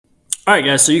All right,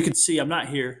 guys. So you can see I'm not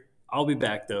here. I'll be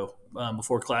back though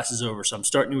before class is over. So I'm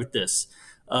starting you with this.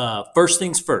 First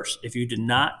things first. If you did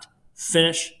not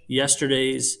finish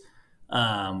yesterday's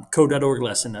code.org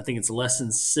lesson, I think it's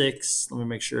lesson 6. Let me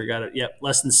make sure I got it. Yep,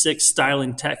 lesson 6,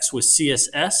 styling text with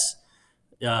CSS.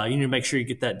 You need to make sure you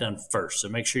get that done first. So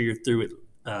make sure you're through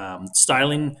it.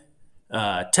 Styling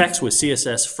text with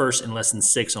CSS first in lesson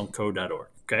 6 on code.org.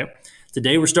 Okay.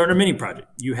 Today we're starting a mini project.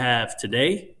 You have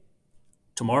today,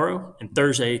 tomorrow, and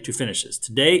Thursday to finish this.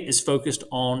 Today is focused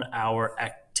on our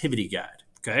activity guide,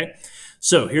 okay?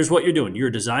 So here's what you're doing. You're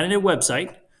designing a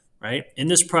website, right? In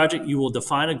this project, you will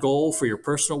define a goal for your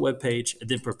personal web page and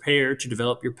then prepare to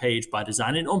develop your page by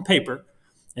designing it on paper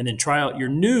and then try out your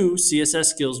new CSS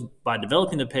skills by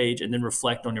developing the page and then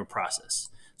reflect on your process.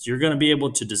 So you're going to be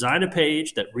able to design a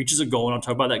page that reaches a goal, and I'll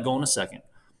talk about that goal in a second.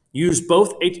 Use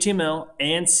both HTML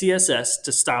and CSS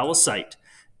to style a site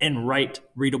and write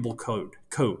readable code.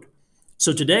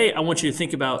 So today, I want you to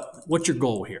think about what's your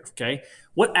goal here, okay?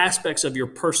 What aspects of your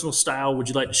personal style would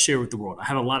you like to share with the world? I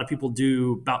have a lot of people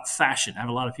do about fashion. I have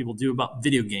a lot of people do about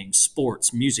video games,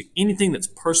 sports, music, anything that's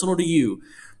personal to you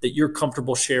that you're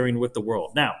comfortable sharing with the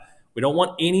world. Now, we don't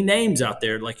want any names out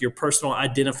there like your personal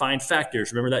identifying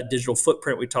factors. Remember that digital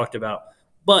footprint we talked about?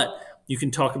 But you can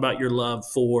talk about your love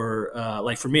for,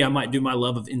 like for me, I might do my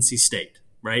love of NC State,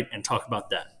 right? And talk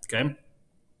about that, okay?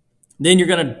 Then you're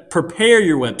going to prepare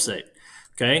your website,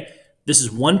 okay? This is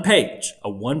one page,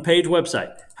 a one-page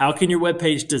website. How can your web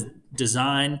page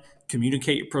design,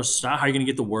 communicate your personal style? How are you going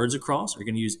to get the words across? Are you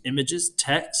going to use images,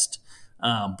 text,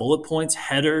 bullet points,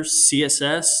 headers,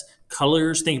 CSS,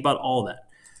 colors? Think about all that.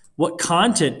 What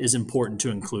content is important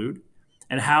to include,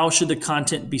 and how should the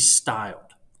content be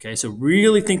styled? Okay, so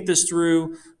really think this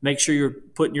through. Make sure you're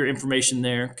putting your information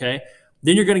there, okay?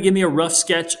 Then you're going to give me a rough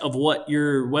sketch of what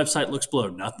your website looks below.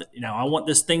 Nothing, I want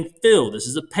this thing filled. This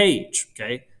is a page,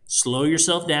 okay? Slow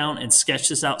yourself down and sketch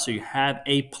this out so you have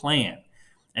a plan.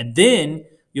 And then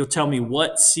you'll tell me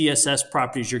what CSS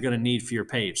properties you're going to need for your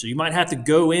page. So you might have to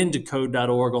go into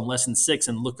code.org on lesson 6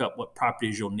 and look up what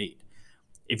properties you'll need.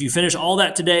 If you finish all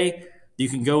that today, you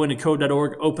can go into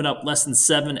code.org, open up lesson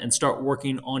 7, and start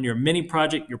working on your mini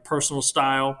project, your personal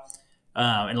style.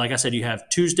 And like I said, you have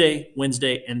Tuesday,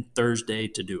 Wednesday, and Thursday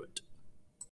to do it.